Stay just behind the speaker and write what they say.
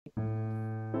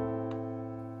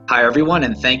Hi, everyone,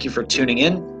 and thank you for tuning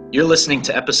in. You're listening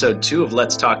to episode 2 of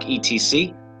Let's Talk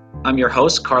ETC. I'm your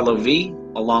host, Carlo V,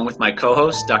 along with my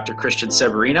co-host, Dr. Christian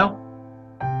Severino.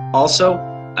 Also,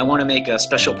 I want to make a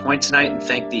special point tonight and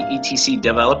thank the ETC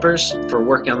developers for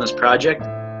working on this project.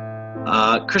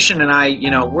 Christian and I,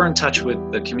 we're in touch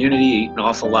with the community an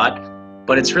awful lot,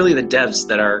 but it's really the devs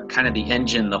that are kind of the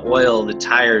engine, the oil, the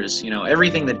tires,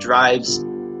 everything that drives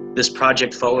this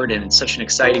project forward in such an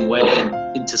exciting way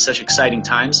and into such exciting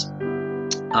times.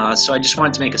 So I just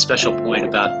wanted to make a special point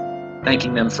about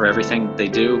thanking them for everything they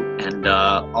do. And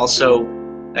also,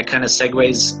 that kind of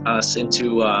segues us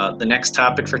into the next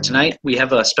topic for tonight. We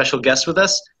have a special guest with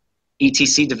us,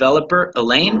 ETC developer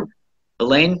Elaine.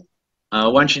 Elaine,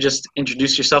 why don't you just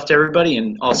introduce yourself to everybody,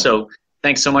 and also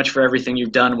thanks so much for everything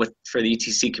you've done for the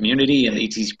ETC community and the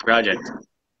ETC project.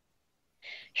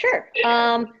 Sure.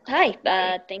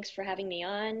 Hi. Thanks for having me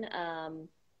on.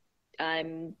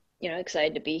 I'm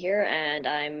excited to be here, and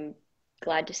I'm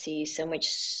glad to see so much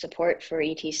support for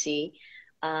ETC.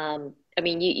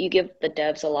 You give the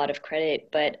devs a lot of credit,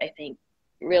 but I think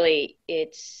really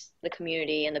it's the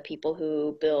community and the people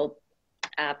who build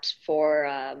apps for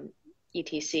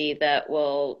ETC that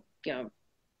will,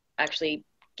 actually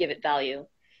give it value.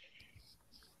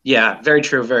 Yeah, very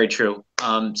true, very true.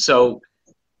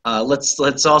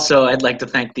 Let's also, I'd like to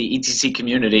thank the ETC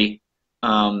community,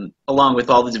 along with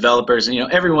all the developers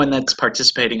and everyone that's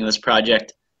participating in this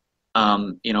project.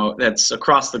 That's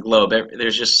across the globe.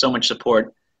 There's just so much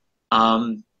support,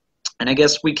 and I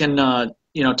guess we can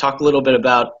talk a little bit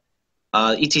about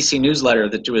ETC newsletter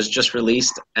that was just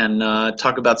released, and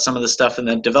talk about some of the stuff in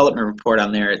the development report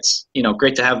on there. It's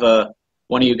great to have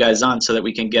one of you guys on so that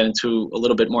we can get into a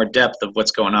little bit more depth of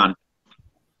what's going on.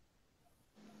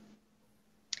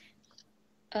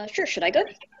 Sure. Should I go?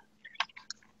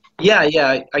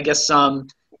 Yeah. I guess I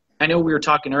know we were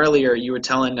talking earlier. You were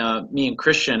telling me and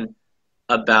Christian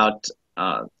about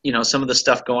some of the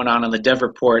stuff going on the dev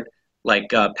report, like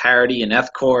parity and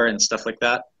Ethcore and stuff like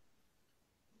that.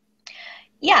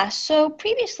 Yeah. So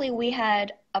previously we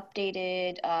had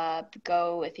updated the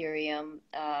Go Ethereum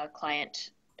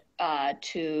client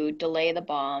to delay the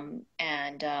bomb,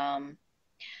 and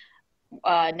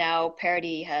now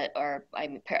Parity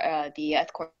the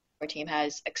Ethcore team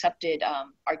has accepted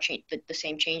the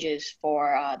same changes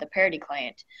for the Parity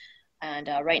client, and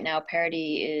right now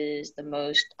Parity is the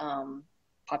most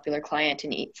popular client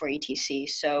for ETC.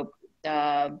 So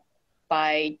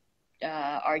by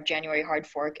our January hard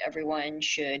fork, everyone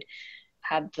should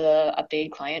have the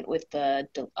updated client with the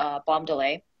bomb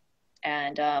delay,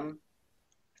 and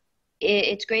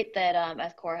it's great that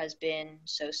Ethcore has been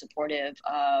so supportive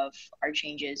of our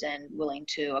changes and willing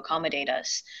to accommodate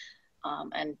us.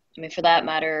 And for that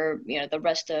matter, the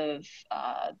rest of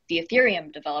the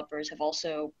Ethereum developers have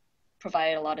also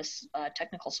provided a lot of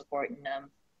technical support in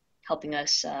helping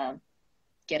us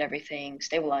get everything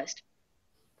stabilized.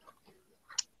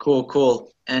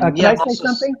 Cool. And can I say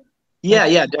something?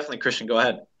 Yeah, definitely, Christian. Go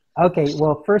ahead. Okay.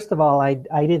 Well, first of all, I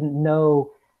didn't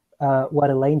know what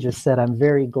Elaine just said. I'm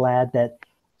very glad that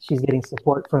she's getting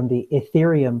support from the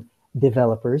Ethereum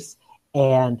developers.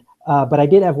 And but I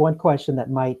did have one question that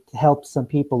might help some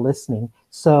people listening.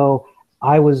 So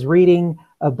I was reading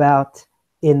about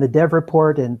in the dev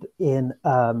report and in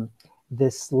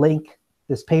this link,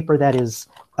 this paper that is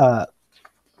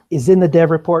in the dev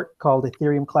report called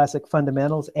Ethereum Classic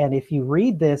Fundamentals. And if you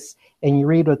read this and you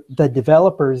read what the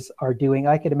developers are doing,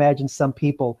 I could imagine some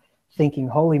people thinking,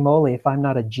 holy moly, if I'm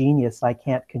not a genius, I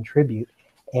can't contribute.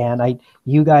 And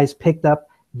you guys picked up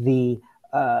the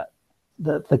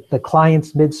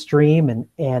clients midstream,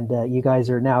 and you guys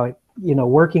are now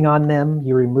working on them.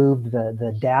 You removed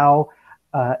the DAO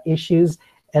issues,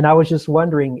 and I was just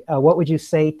wondering, what would you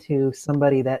say to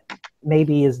somebody that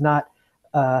maybe is not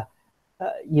the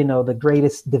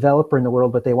greatest developer in the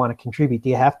world, but they want to contribute? Do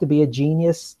you have to be a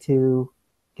genius to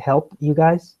help you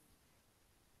guys?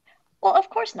 Well,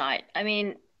 of course not.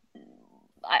 I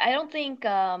don't think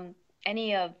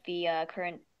any of the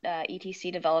current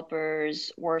ETC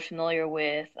developers were familiar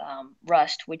with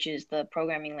Rust, which is the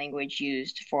programming language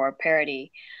used for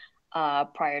Parity,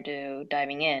 prior to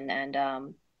diving in.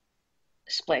 And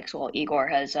Splix, well, Igor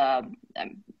has done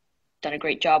a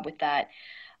great job with that.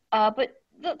 But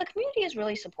the community is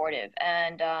really supportive,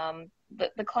 and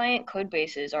the client code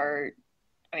bases are,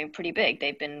 pretty big.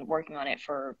 They've been working on it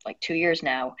for like 2 years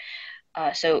now.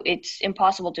 So it's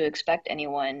impossible to expect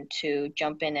anyone to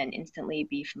jump in and instantly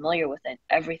be familiar with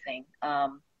everything.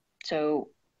 So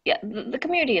yeah, the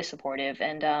community is supportive,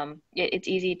 and it's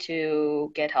easy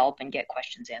to get help and get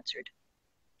questions answered.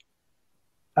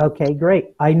 Okay,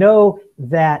 great. I know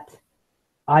that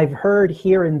I've heard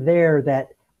here and there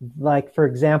that, like, for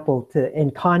example,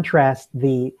 in contrast,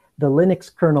 the Linux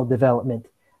kernel development,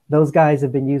 those guys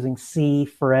have been using C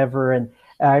forever, and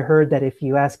I heard that if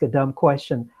you ask a dumb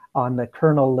question on the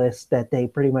kernel list, that they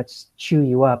pretty much chew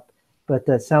you up. But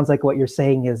it sounds like what you're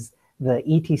saying is the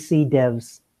ETC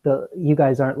devs, you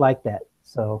guys aren't like that,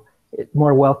 so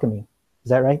more welcoming. Is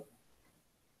that right?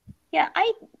 Yeah,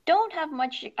 I don't have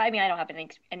much. I mean, I don't have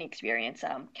any experience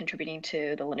contributing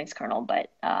to the Linux kernel,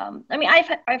 but I mean,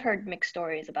 I've heard mixed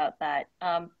stories about that.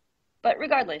 But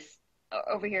regardless,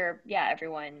 over here, yeah,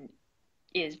 everyone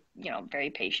is,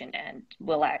 very patient and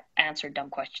will answer dumb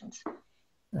questions.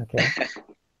 Okay.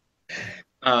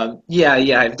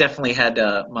 Yeah, I've definitely had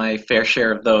my fair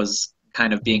share of those,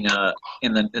 kind of being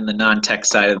in the non-tech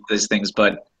side of these things.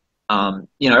 But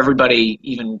everybody,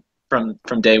 even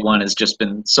from day one, has just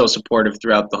been so supportive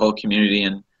throughout the whole community.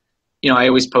 And I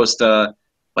always post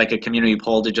like a community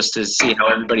poll to see how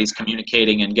everybody's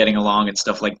communicating and getting along and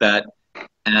stuff like that.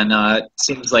 And it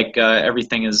seems like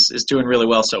everything is doing really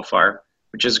well so far,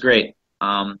 which is great.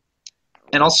 And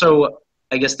also,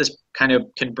 I guess this kind of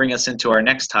can bring us into our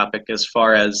next topic as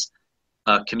far as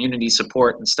community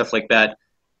support and stuff like that.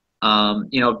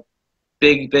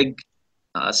 Big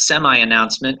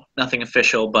semi-announcement, nothing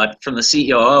official, but from the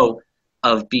COO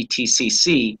of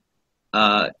BTCC.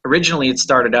 Originally, it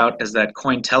started out as that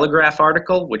Cointelegraph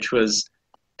article, which was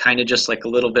kind of just like a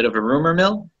little bit of a rumor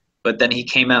mill. But then he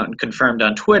came out and confirmed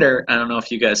on Twitter. I don't know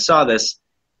if you guys saw this.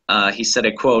 He said,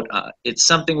 a quote, "It's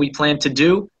something we plan to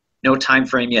do, no time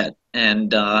frame yet."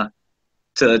 And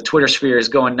the Twitter sphere is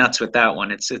going nuts with that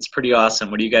one. It's pretty awesome.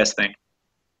 What do you guys think?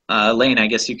 Lane, I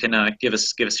guess you can give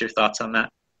us your thoughts on that.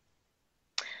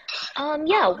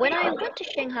 Yeah, when I went to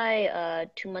Shanghai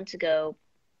 2 months ago,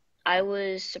 I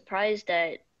was surprised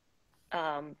at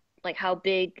like how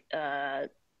big the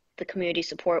community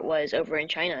support was over in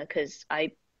China, because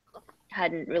I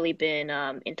hadn't really been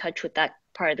in touch with that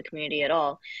part of the community at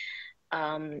all.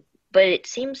 But it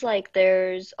seems like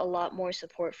there's a lot more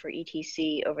support for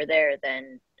ETC over there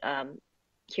than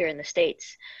here in the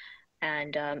States.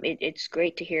 And it's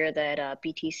great to hear that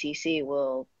BTCC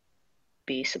will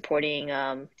be supporting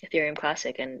Ethereum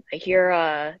Classic. And I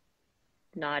hear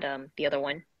not the other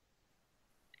one.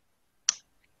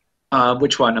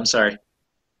 Which one? I'm sorry.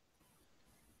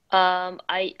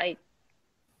 I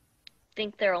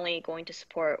think they're only going to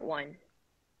support one.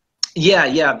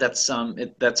 Yeah, that's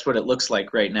what it looks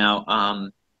like right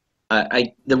now.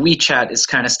 The WeChat is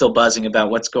kind of still buzzing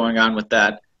about what's going on with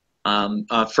that.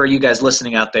 For you guys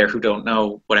listening out there who don't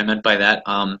know what I meant by that,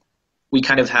 we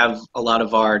kind of have a lot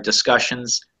of our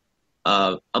discussions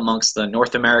amongst the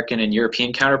North American and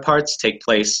European counterparts take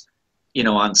place,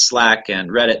 on Slack and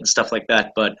Reddit and stuff like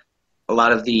that. But a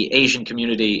lot of the Asian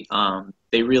community,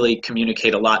 they really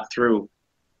communicate a lot through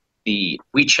the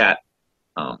WeChat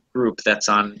group that's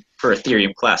on for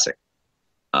Ethereum Classic.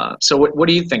 So what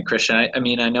do you think, Christian? I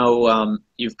mean, I know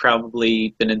you've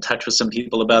probably been in touch with some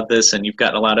people about this, and you've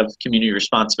gotten a lot of community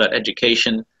response about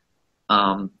education.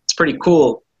 It's pretty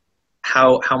cool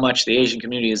how much the Asian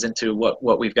community is into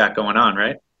what we've got going on,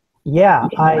 right? Yeah, in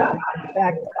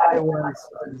fact, I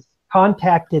was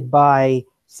contacted by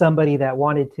somebody that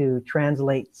wanted to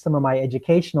translate some of my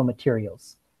educational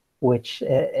materials, which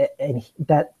and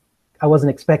that I wasn't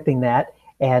expecting that.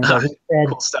 And he said,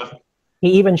 cool stuff.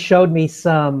 He even showed me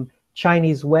some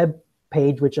Chinese web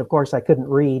page, which of course I couldn't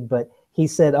read, but he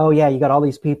said, "Oh yeah, you got all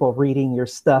these people reading your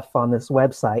stuff on this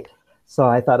website." So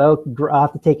I thought, oh, I'll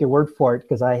have to take your word for it,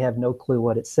 because I have no clue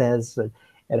what it says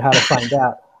and how to find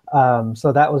out.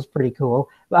 So that was pretty cool.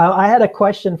 I had a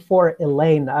question for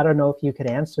Elaine. I don't know if you could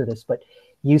answer this, but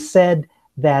you said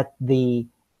that the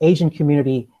Asian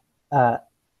community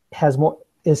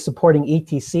is supporting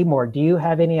ETC more. Do you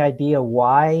have any idea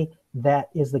why that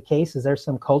is the case? Is there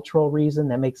some cultural reason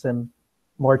that makes them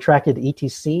more attracted to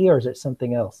ETC, or is it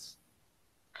something else?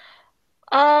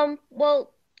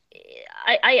 Well,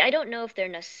 I don't know if they're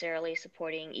necessarily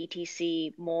supporting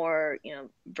ETC more,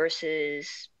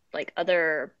 versus like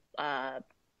other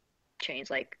chains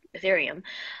like Ethereum.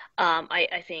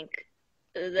 I think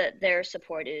that their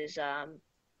support is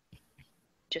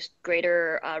just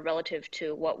greater relative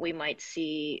to what we might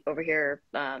see over here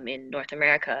in North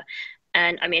America.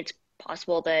 And I mean, it's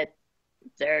possible that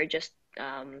there are just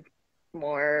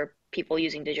more people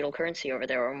using digital currency over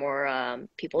there, or more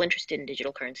people interested in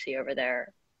digital currency over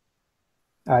there.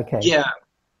 Okay. Yeah,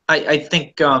 I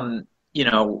think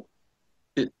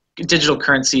digital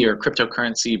currency or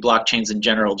cryptocurrency, blockchains in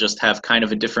general, just have kind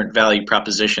of a different value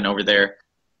proposition over there.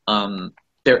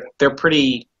 They're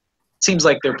pretty. Seems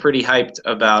like they're pretty hyped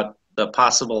about the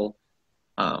possible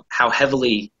how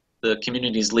heavily the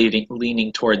community is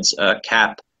leaning towards a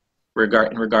cap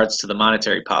in regards to the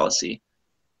monetary policy.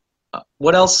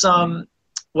 What else?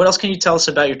 What else can you tell us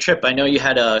about your trip? I know you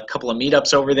had a couple of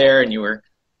meetups over there, and you were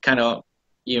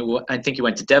I think you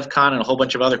went to DevCon and a whole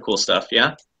bunch of other cool stuff.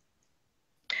 Yeah.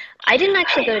 I didn't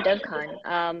actually go to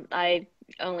DevCon. I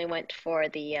only went for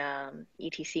the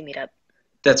ETC meetup.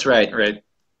 That's right, right.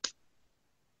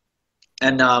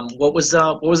 And what was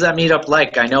that meetup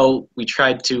like? I know we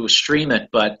tried to stream it,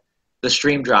 but the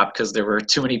stream dropped because there were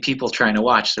too many people trying to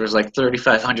watch. There was like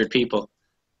 3,500 people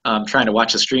trying to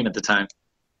watch the stream at the time.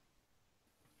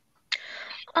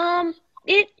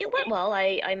 It went well.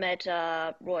 I met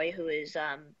Roy, who is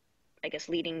I guess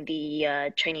leading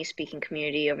the Chinese speaking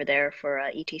community over there for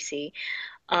ETC.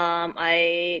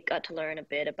 I got to learn a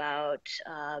bit about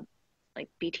like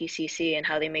BTCC and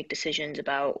how they make decisions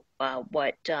about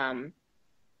what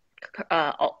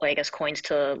I guess coins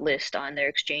to list on their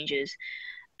exchanges.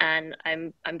 And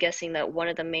I'm guessing that one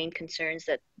of the main concerns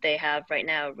that they have right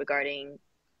now regarding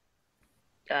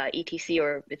ETC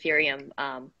or Ethereum,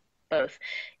 both,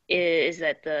 is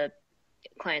that the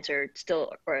clients are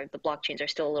still, or the blockchains are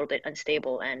still a little bit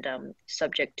unstable and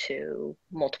subject to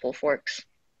multiple forks.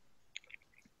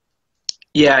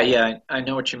 Yeah, I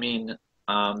know what you mean.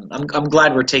 I'm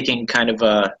glad we're taking kind of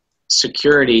a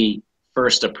security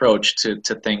first approach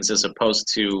to things as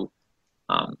opposed to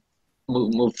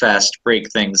move fast, break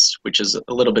things, which is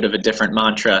a little bit of a different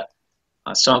mantra.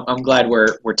 So I'm glad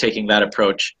we're taking that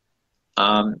approach.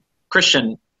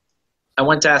 Christian, I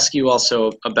want to ask you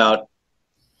also about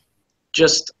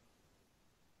just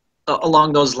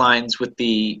along those lines with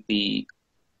the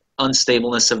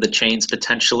unstableness of the chains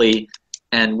potentially,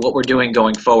 and what we're doing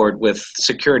going forward with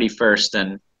security first,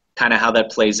 and kind of how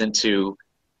that plays into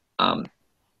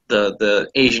the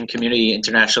Asian community,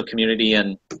 international community,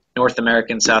 and North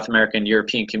American, South American,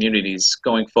 European communities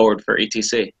going forward for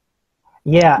ETC.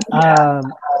 Yeah,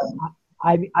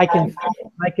 I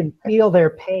can feel their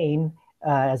pain.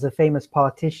 As a famous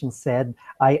politician said,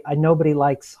 nobody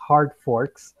likes hard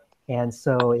forks, and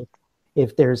so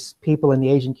if there's people in the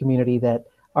Asian community that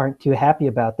aren't too happy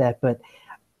about that, but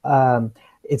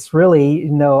it's really,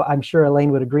 I'm sure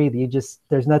Elaine would agree that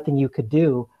there's nothing you could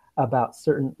do about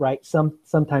certain, right?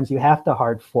 Sometimes you have to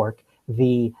hard fork.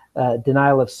 The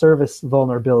denial of service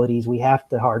vulnerabilities, we have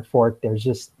to hard fork. There's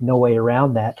just no way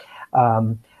around that.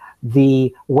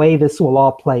 The way this will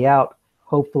all play out,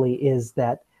 hopefully, is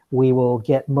that we will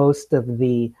get most of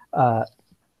the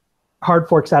hard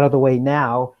forks out of the way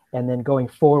now, and then going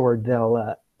forward,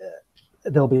 there'll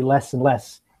be less and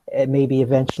less. Maybe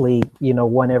eventually,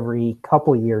 one every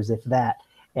couple years, if that.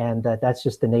 And that's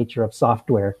just the nature of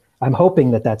software. I'm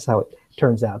hoping that that's how it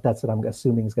turns out. That's what I'm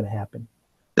assuming is going to happen.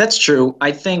 That's true.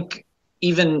 I think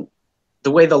even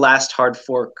the way the last hard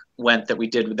fork went that we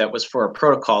did, that was for a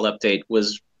protocol update,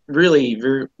 was really,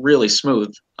 really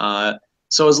smooth.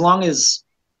 So as long as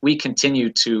we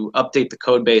continue to update the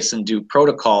code base and do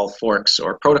protocol forks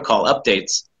or protocol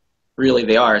updates, really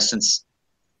they are, since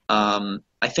I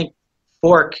think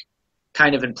fork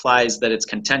kind of implies that it's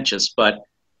contentious, but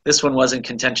this one wasn't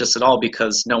contentious at all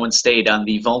because no one stayed on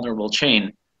the vulnerable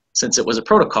chain since it was a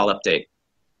protocol update.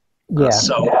 Yeah.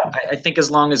 So I think as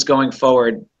long as going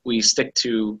forward we stick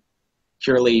to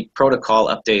purely protocol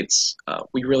updates,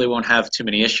 we really won't have too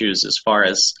many issues as far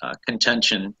as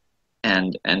contention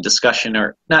and discussion,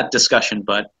 or not discussion,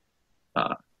 but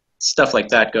stuff like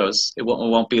that goes. It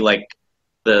won't be like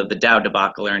the DAO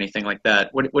debacle or anything like that.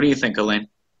 What do you think, Elaine?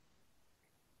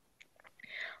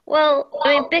 Well,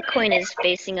 I mean, Bitcoin is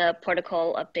facing a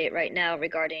protocol update right now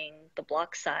regarding the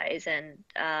block size, and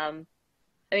I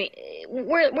mean,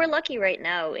 we're lucky right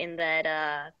now in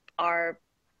that our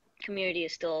community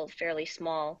is still fairly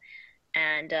small,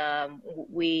 and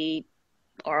we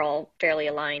are all fairly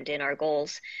aligned in our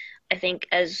goals. I think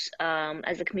as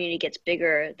the community gets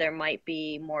bigger, there might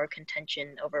be more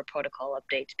contention over protocol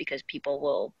updates because people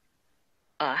will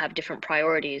have different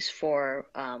priorities for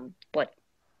what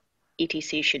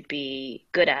ETC should be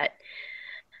good at.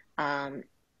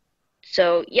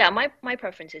 So yeah, my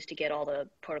preference is to get all the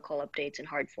protocol updates and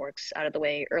hard forks out of the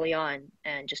way early on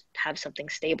and just have something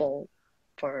stable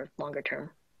for longer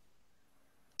term.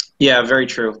 Yeah, very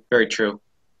true, very true.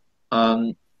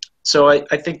 So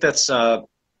I think that's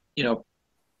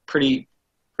pretty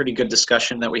good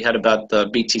discussion that we had about the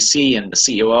BTC and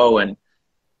the COO, and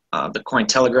the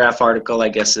Cointelegraph article, I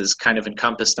guess, is kind of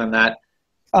encompassed on that.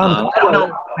 I don't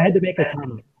know. I had to make a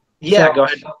comment. Yeah, go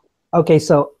ahead. Okay,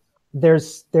 so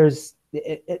there's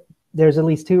at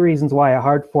least two reasons why a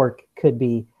hard fork could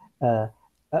be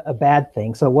a bad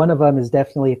thing. So one of them is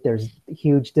definitely if there's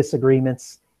huge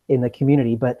disagreements in the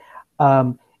community, but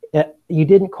you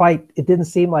didn't quite. It didn't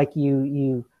seem like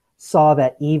you saw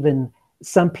that even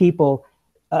some people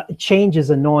change is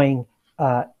annoying.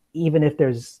 Even if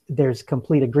there's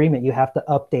complete agreement, you have to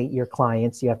update your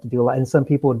clients. You have to do a lot, and some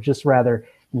people would just rather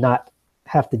not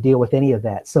have to deal with any of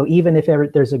that. So even if ever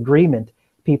there's agreement,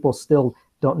 people still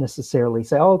don't necessarily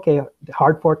say, "Oh, okay,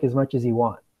 hard fork as much as you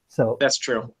want." So that's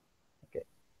true. Okay.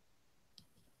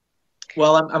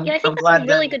 Well, I'm Yeah, I think I'm glad that's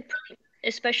a really that, good point,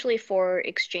 especially for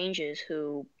exchanges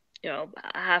who,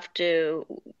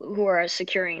 who are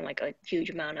securing like a huge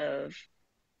amount of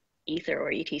Ether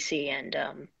or ETC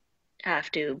and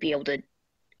have to be able to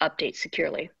update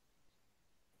securely.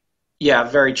 yeah,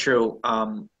 very true.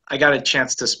 I got a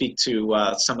chance to speak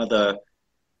to some of the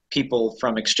people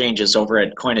from exchanges over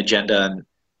at Coin Agenda, and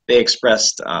they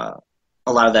expressed a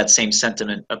lot of that same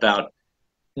sentiment about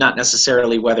not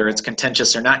necessarily whether it's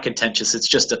contentious or not contentious. It's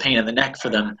just a pain in the neck for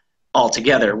them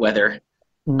altogether. Whether it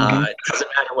doesn't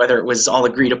matter whether it was all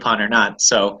agreed upon or not.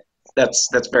 So that's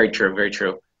very true, very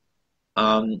true.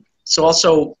 So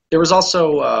also there was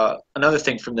also another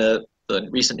thing from the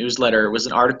recent newsletter. It was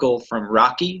an article from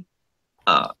Rocky,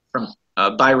 from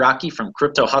by Rocky from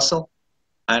Crypto Hustle.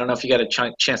 I don't know if you got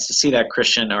a chance to see that,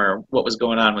 Christian, or what was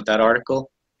going on with that article.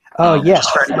 Oh, yes.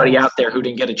 Just for anybody out there who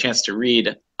didn't get a chance to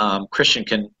read, Christian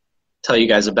can tell you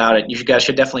guys about it. You guys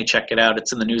should definitely check it out.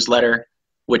 It's in the newsletter,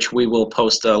 which we will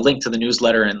post a link to the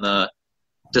newsletter in the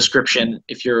description.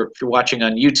 If you're watching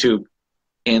on YouTube,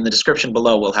 in the description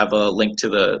below, we'll have a link to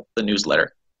the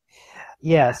newsletter.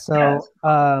 Yeah. So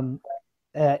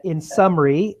in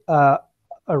summary, a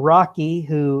Rocky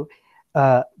who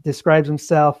describes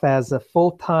himself as a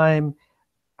full-time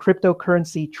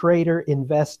cryptocurrency trader,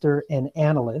 investor, and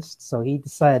analyst. So he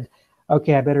decided,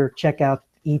 okay, I better check out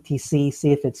ETC,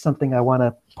 see if it's something I want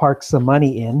to park some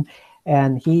money in.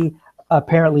 And he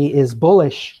apparently is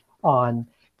bullish on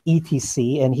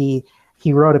ETC, and he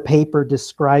wrote a paper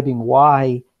describing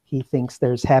why he thinks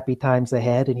there's happy times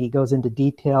ahead, and he goes into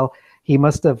detail. He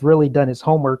must have really done his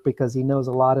homework because he knows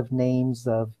a lot of names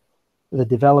of the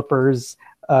developers.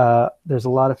 There's a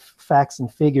lot of facts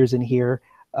and figures in here.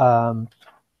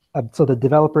 So the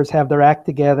developers have their act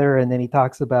together, and then he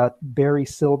talks about Barry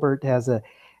Silbert has a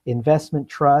investment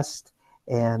trust,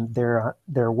 and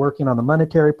they're working on the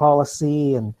monetary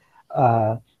policy. And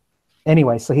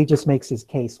anyway, so he just makes his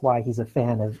case why he's a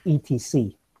fan of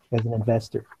ETC as an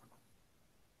investor.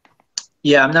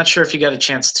 Yeah, I'm not sure if you got a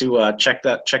chance to check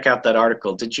out that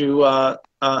article. Did you,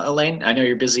 Elaine? I know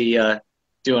you're busy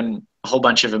doing a whole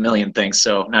bunch of a million things,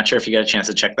 so not sure if you got a chance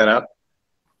to check that out.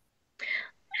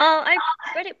 I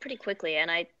read it pretty quickly, and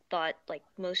I thought like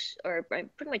pretty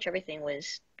much everything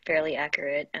was fairly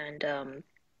accurate. And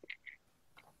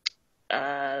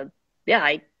yeah,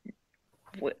 I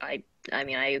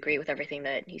mean, I agree with everything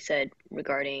that he said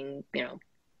regarding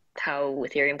how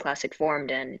Ethereum Classic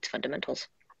formed and its fundamentals.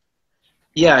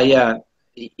 Yeah.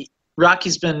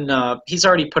 Rocky's been he's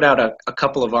already put out a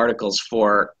couple of articles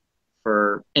for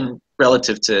in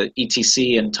relative to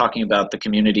ETC and talking about the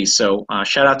community. So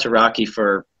shout out to Rocky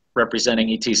for representing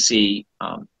ETC,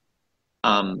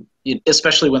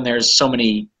 especially when there's so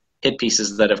many hit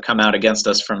pieces that have come out against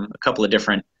us from a couple of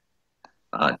different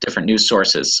news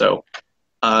sources. So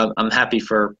I'm happy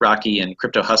for Rocky and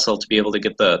Crypto Hustle to be able to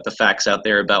get the facts out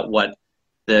there about what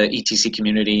the ETC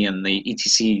community and the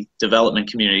ETC development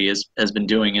community has been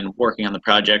doing and working on the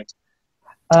project.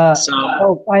 I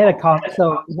had a comment.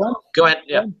 So go ahead.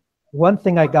 Yeah. One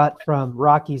thing I got from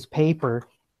Rocky's paper,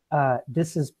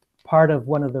 this is part of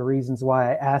one of the reasons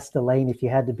why I asked Elaine if you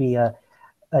had to be a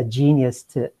genius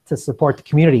to support the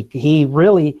community.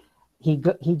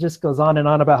 He just goes on and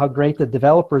on about how great the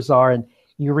developers are, and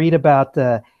you read about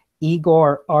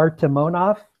Igor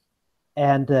Artimonov,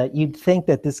 and you'd think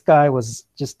that this guy was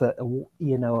just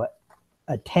a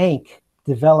tank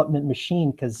development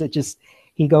machine, because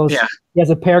he has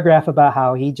a paragraph about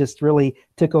how he just really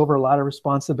took over a lot of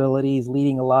responsibilities,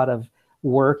 leading a lot of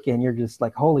work, and you're just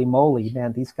like, holy moly,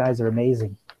 man, these guys are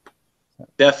amazing.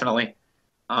 Definitely.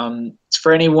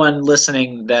 For anyone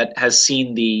listening that has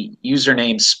seen the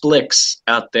username Splix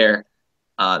out there,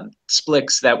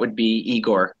 Splix, that would be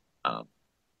Igor.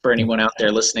 For anyone out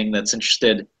there listening that's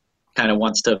interested, kind of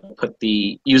wants to put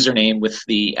the username with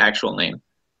the actual name.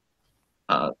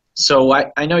 So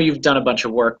I know you've done a bunch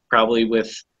of work probably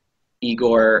with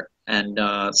Igor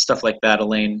and stuff like that,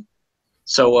 Elaine.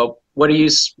 So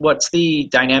what's the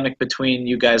dynamic between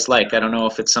you guys like? I don't know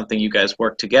if it's something you guys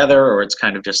work together or it's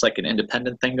kind of just like an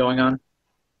independent thing going on.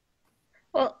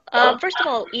 Well, first of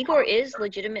all, Igor is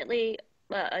legitimately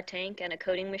a tank and a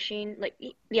coding machine. Like,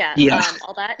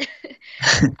 all that.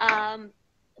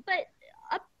 But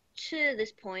up to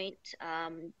this point,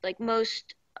 like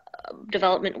most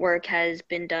development work has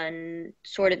been done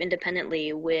sort of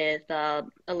independently with a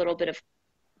little bit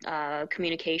of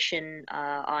communication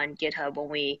on GitHub when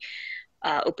we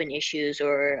open issues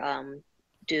or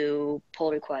do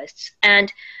pull requests.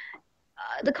 And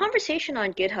the conversation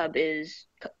on GitHub is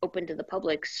open to the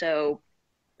public. So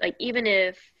like even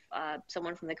if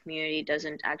someone from the community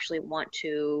doesn't actually want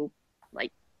to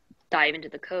like dive into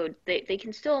the code, they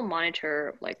can still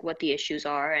monitor like what the issues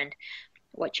are and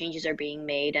what changes are being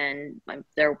made, and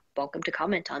they're welcome to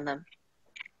comment on them.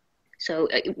 So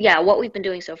yeah, what we've been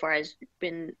doing so far has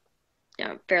been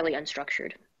fairly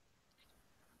unstructured.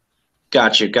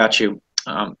 Got you.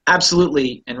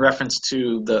 Absolutely, in reference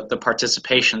to the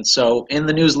participation. So in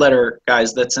the newsletter,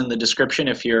 guys, that's in the description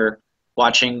if you're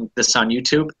watching this on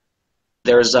YouTube,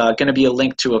 there's going to be a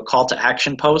link to a call to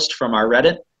action post from our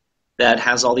Reddit that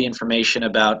has all the information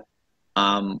about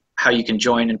how you can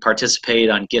join and participate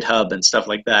on GitHub and stuff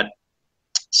like that.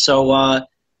 So,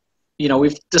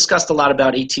 we've discussed a lot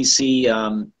about ETC,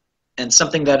 and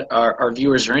something that our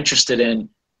viewers are interested in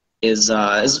is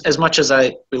as much as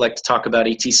we like to talk about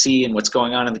ETC and what's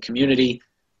going on in the community,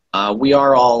 we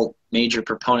are all major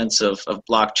proponents of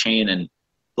blockchain and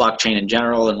blockchain in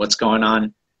general and what's going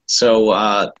on. So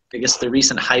I guess the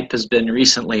recent hype has been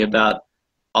recently about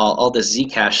all this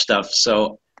Zcash stuff.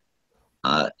 So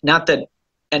not that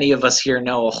any of us here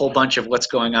know a whole bunch of what's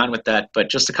going on with that, but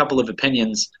just a couple of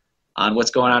opinions on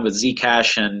what's going on with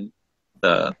Zcash and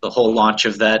the whole launch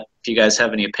of that. If you guys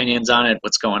have any opinions on it,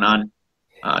 what's going on?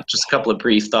 Just a couple of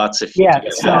brief thoughts if you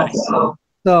guys have.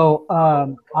 So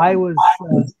I was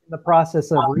in the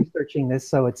process of researching this,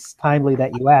 so it's timely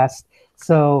that you asked.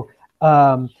 So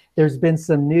there's been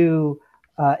some new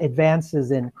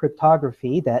advances in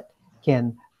cryptography that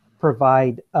can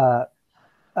provide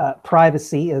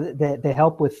privacy, they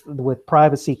help with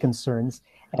privacy concerns.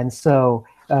 And so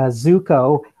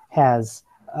Zooko has,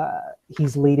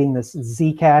 he's leading this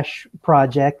Zcash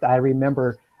project. I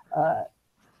remember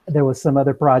there was some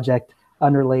other project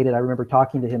unrelated. I remember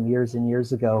talking to him years and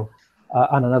years ago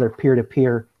on another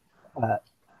peer-to-peer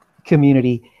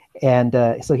community.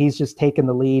 And so he's just taken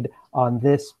the lead on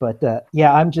this. But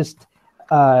yeah, I'm just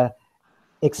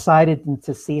excited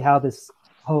to see how this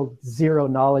whole zero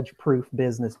knowledge proof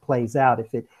business plays out.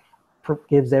 If it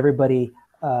gives everybody,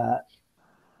 the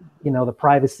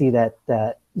privacy that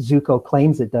Zooko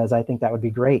claims it does, I think that would be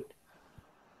great.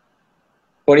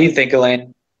 What do you think,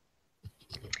 Elaine?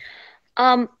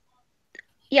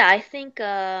 Yeah, I think,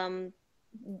 the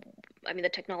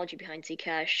technology behind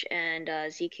Zcash and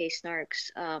ZK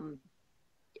Snarks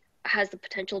has the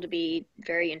potential to be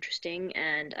very interesting.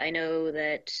 And I know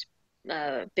that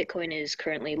Bitcoin is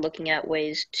currently looking at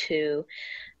ways to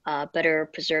better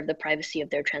preserve the privacy of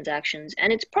their transactions.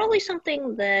 And it's probably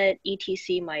something that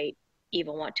ETC might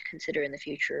even want to consider in the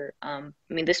future.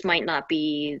 This might not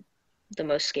be the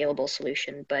most scalable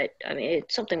solution, but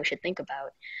it's something we should think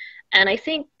about. And I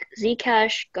think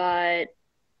Zcash got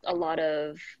a lot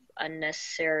of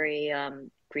unnecessary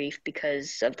grief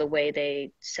because of the way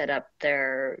they set up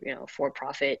their,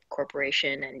 for-profit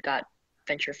corporation and got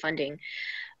venture funding.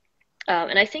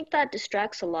 And I think that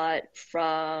distracts a lot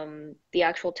from the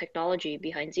actual technology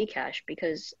behind Zcash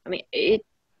because,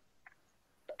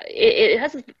 it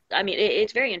has,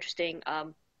 it's very interesting.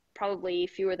 Probably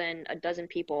fewer than a dozen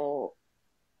people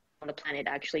on the planet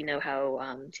actually know how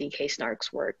ZK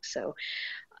Snarks work. So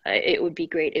it would be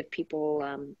great if people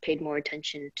paid more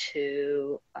attention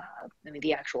to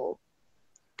the actual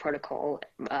protocol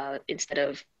instead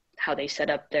of how they set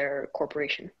up their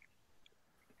corporation.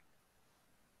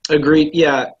 Agreed.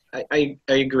 Yeah, I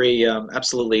agree.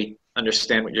 Absolutely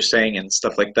understand what you're saying and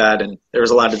stuff like that. And there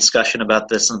was a lot of discussion about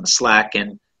this on the Slack,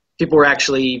 and people were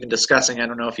actually even discussing, I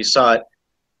don't know if you saw it,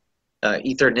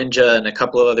 Ether Ninja and a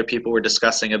couple of other people were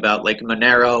discussing about like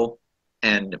Monero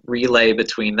and Relay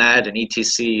between that and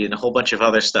ETC and a whole bunch of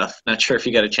other stuff. Not sure if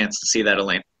you got a chance to see that,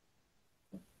 Elaine.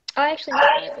 I actually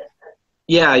missed it.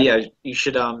 Yeah, you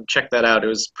should check that out. It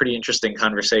was a pretty interesting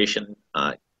conversation.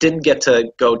 Didn't get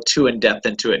to go too in depth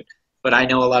into it, but I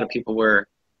know a lot of people were,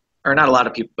 or not a lot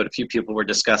of people, but a few people were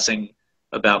discussing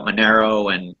about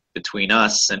Monero and between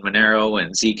us and Monero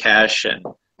and Zcash and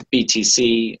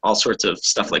BTC, all sorts of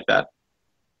stuff like that.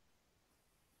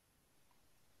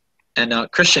 And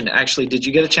Christian, actually, did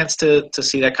you get a chance to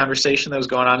see that conversation that was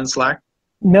going on in Slack?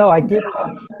 No, I didn't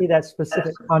see that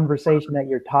specific conversation that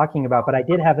you're talking about, but I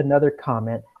did have another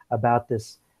comment about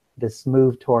this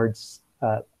move towards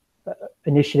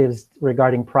initiatives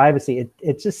regarding privacy.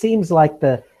 It just seems like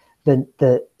the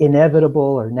inevitable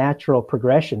or natural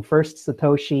progression. First,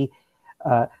 Satoshi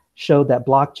showed that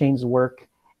blockchains work,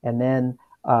 And then,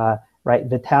 right,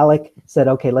 Vitalik said,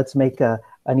 okay, let's make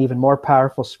an even more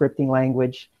powerful scripting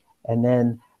language. And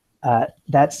then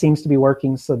that seems to be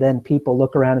working. So then people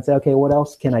look around and say, okay, what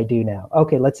else can I do now?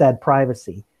 Okay, let's add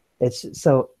privacy.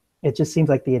 So it just seems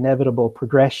like the inevitable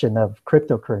progression of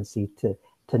cryptocurrency to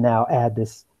now add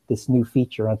this new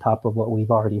feature on top of what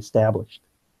we've already established.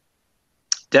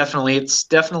 Definitely, it's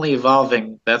definitely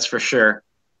evolving. That's for sure.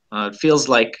 It feels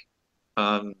like,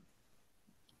 every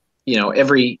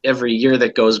year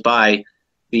that goes by,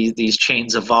 these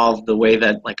chains evolve the way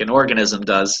that like an organism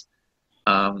does.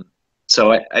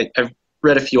 So I've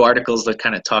read a few articles that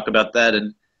kind of talk about that,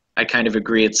 and I kind of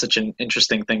agree. It's such an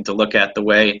interesting thing to look at, the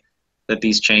way that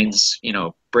these chains,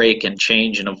 break and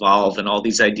change and evolve, and all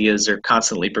these ideas are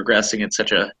constantly progressing at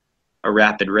such a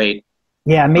rapid rate.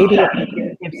 Yeah, maybe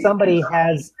if somebody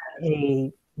has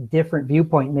a different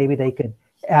viewpoint, maybe they could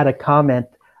add a comment.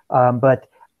 But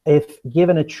if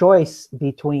given a choice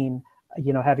between,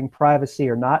 having privacy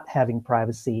or not having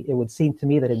privacy, it would seem to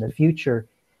me that in the future,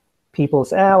 people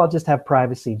say, I'll just have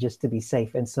privacy just to be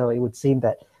safe. And so it would seem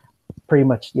that pretty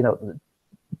much,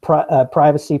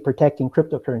 privacy protecting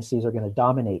cryptocurrencies are going to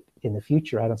dominate in the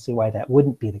future. I don't see why that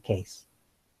wouldn't be the case.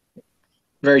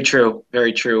 Very true.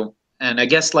 Very true. And I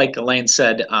guess, like Elaine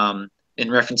said,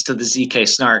 in reference to the ZK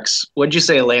snarks, what'd you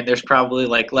say, Elaine? There's probably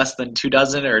like less than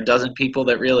 24 or a dozen people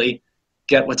that really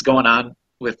get what's going on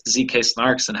with ZK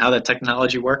snarks and how that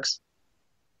technology works?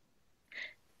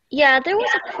 Yeah, there was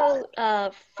a quote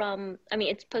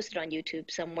it's posted on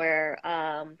YouTube somewhere,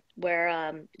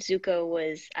 where Zuko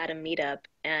was at a meetup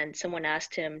and someone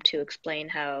asked him to explain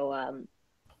how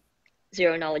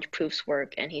zero-knowledge proofs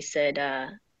work, and he said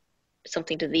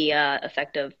something to the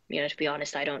effect of, to be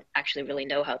honest, I don't actually really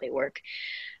know how they work.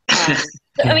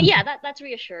 That's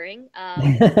reassuring.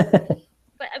 But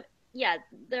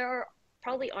there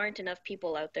probably aren't enough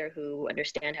people out there who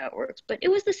understand how it works. But it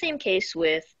was the same case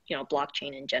with,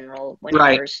 blockchain in general. When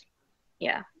right.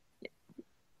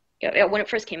 When it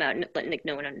first came out,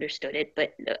 no one understood it.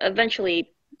 But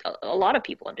eventually, a lot of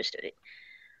people understood it.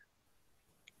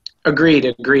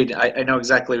 Agreed. I know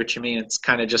exactly what you mean. It's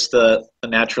kind of just the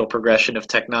natural progression of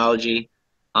technology.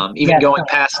 Going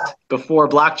past before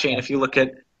blockchain, if you look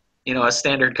at, a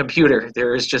standard computer,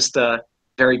 there is just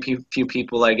very few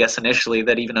people, I guess, initially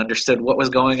that even understood what was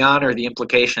going on or the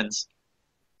implications.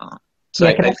 Can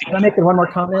I make one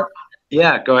more comment?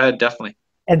 Yeah, go ahead, definitely.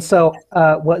 And so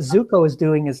what Zuko is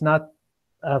doing is not,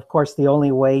 of course, the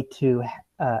only way to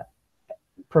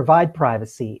provide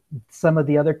privacy. Some of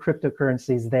the other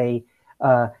cryptocurrencies, they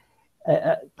a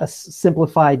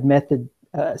simplified method,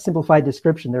 simplified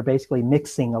description, they're basically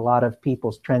mixing a lot of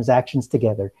people's transactions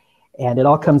together, and it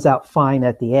all comes out fine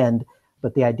at the end.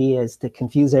 But the idea is to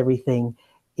confuse everything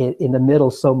in the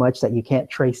middle so much that you can't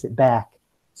trace it back.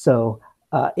 So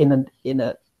in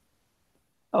a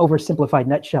oversimplified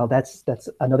nutshell, that's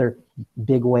another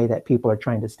big way that people are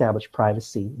trying to establish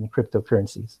privacy in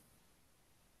cryptocurrencies.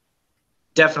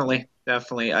 Definitely.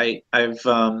 I've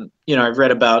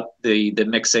read about the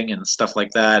mixing and stuff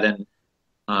like that, and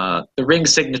the ring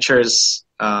signatures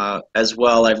as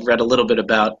well. I've read a little bit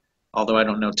about, although I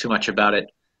don't know too much about it.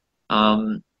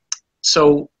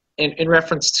 So in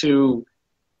reference to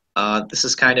this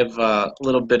is kind of a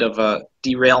little bit of a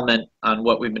derailment on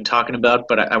what we've been talking about,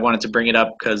 but I wanted to bring it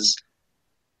up because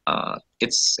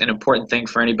it's an important thing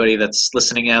for anybody that's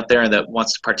listening out there and that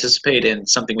wants to participate in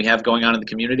something we have going on in the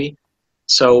community.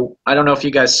 So I don't know if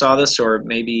you guys saw this, or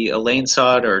maybe Elaine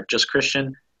saw it, or just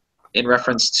Christian, in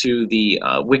reference to the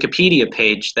Wikipedia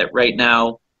page that right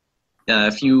now,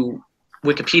 if you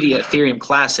Wikipedia Ethereum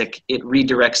Classic, it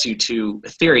redirects you to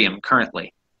Ethereum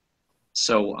currently.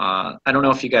 So I don't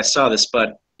know if you guys saw this,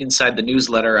 but inside the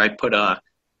newsletter, I put a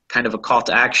kind of a call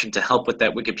to action to help with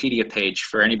that Wikipedia page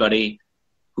for anybody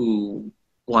who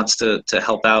wants to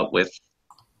help out with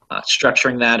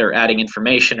structuring that or adding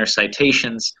information or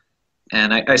citations.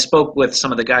 And I spoke with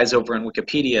some of the guys over in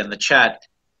Wikipedia in the chat,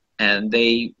 and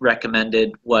they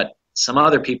recommended what some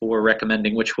other people were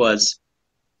recommending, which was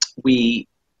we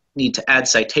need to add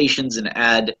citations and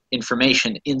add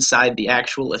information inside the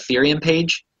actual Ethereum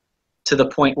page to the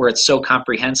point where it's so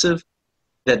comprehensive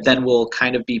that then will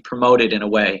kind of be promoted in a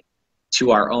way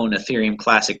to our own Ethereum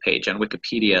Classic page on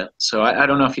Wikipedia. So I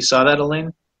don't know if you saw that,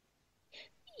 Elaine?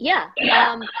 Yeah,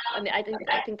 I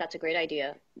think that's a great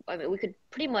idea. I mean, we could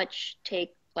pretty much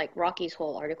take like Rocky's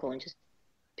whole article and just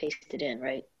paste it in,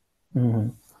 right? Mm-hmm.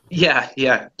 Yeah.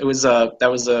 It was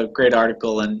that was a great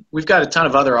article, and we've got a ton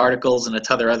of other articles and a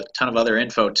ton of other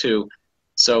info too.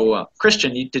 So,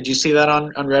 Christian, did you see that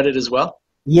on Reddit as well?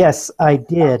 Yes, I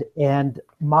did, and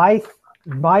my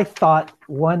my thought,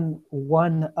 one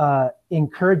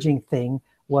encouraging thing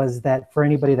was that for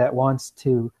anybody that wants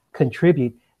to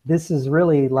contribute, this is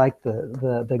really like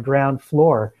the ground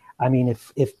floor. I mean,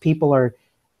 if people are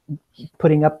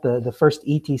putting up the first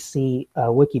ETC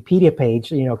Wikipedia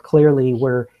page, clearly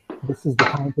this is the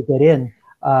time to get in.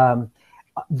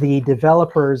 The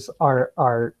developers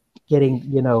are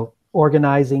getting,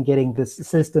 organizing, getting the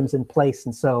systems in place.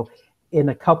 And so in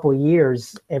a couple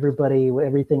years,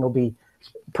 everything will be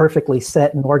perfectly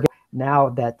set and organized. Now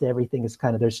that everything is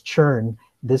there's churn,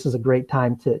 this is a great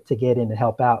time to get in and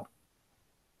help out.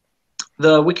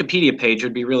 The Wikipedia page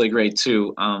would be really great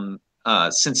too.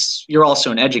 Since you're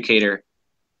also an educator,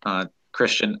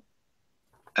 Christian,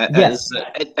 yes.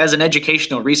 as an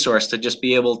educational resource, to just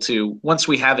be able to, once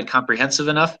we have it comprehensive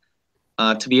enough,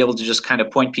 to be able to just kind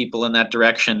of point people in that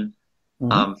direction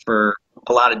for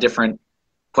a lot of different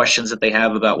questions that they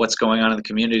have about what's going on in the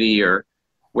community, or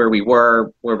where we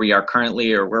were, where we are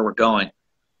currently, or where we're going.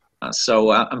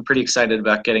 So I'm pretty excited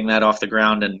about getting that off the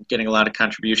ground and getting a lot of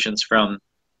contributions from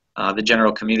the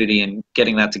general community and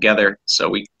getting that together.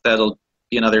 So that'll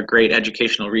be another great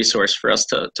educational resource for us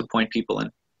to point people in.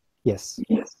 Yes.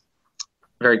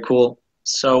 Very cool.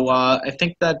 So I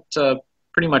think that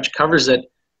pretty much covers it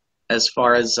as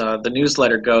far as the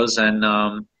newsletter goes.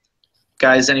 And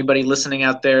guys, anybody listening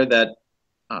out there that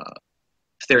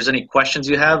if there's any questions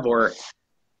you have or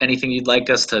anything you'd like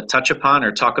us to touch upon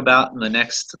or talk about in the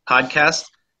next podcast,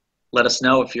 let us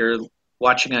know. If you're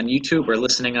watching on YouTube or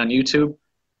listening on YouTube,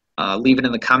 leave it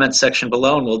in the comments section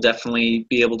below, and we'll definitely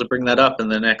be able to bring that up in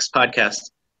the next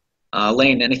podcast.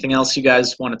 Lane, anything else you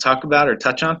guys want to talk about or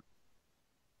touch on?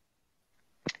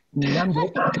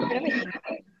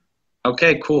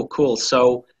 Okay, cool.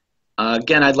 So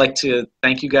again, I'd like to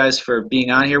thank you guys for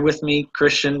being on here with me.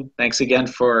 Christian, thanks again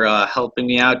for helping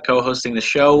me out co-hosting the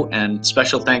show, and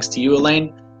special thanks to you,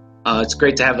 Elaine. It's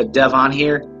great to have a dev on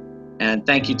here, and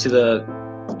thank you to the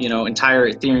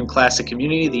entire Ethereum Classic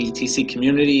community, the ETC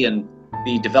community, and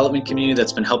the development community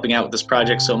that's been helping out with this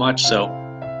project so much. So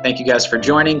thank you guys for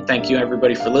joining. Thank you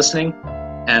everybody for listening,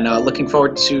 and looking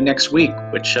forward to next week,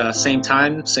 which same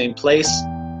time, same place.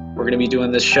 We're going to be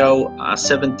doing this show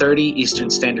 7:30 Eastern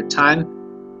Standard Time.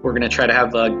 We're going to try to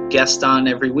have a guest on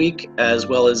every week, as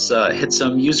well as hit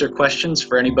some user questions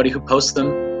for anybody who posts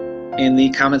them in the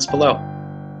comments below.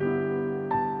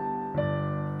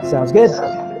 Sounds good.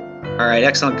 All right,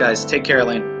 excellent, guys. Take care,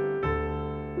 Elaine.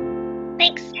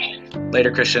 Thanks.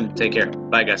 Later, Christian. Take care.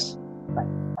 Bye, guys.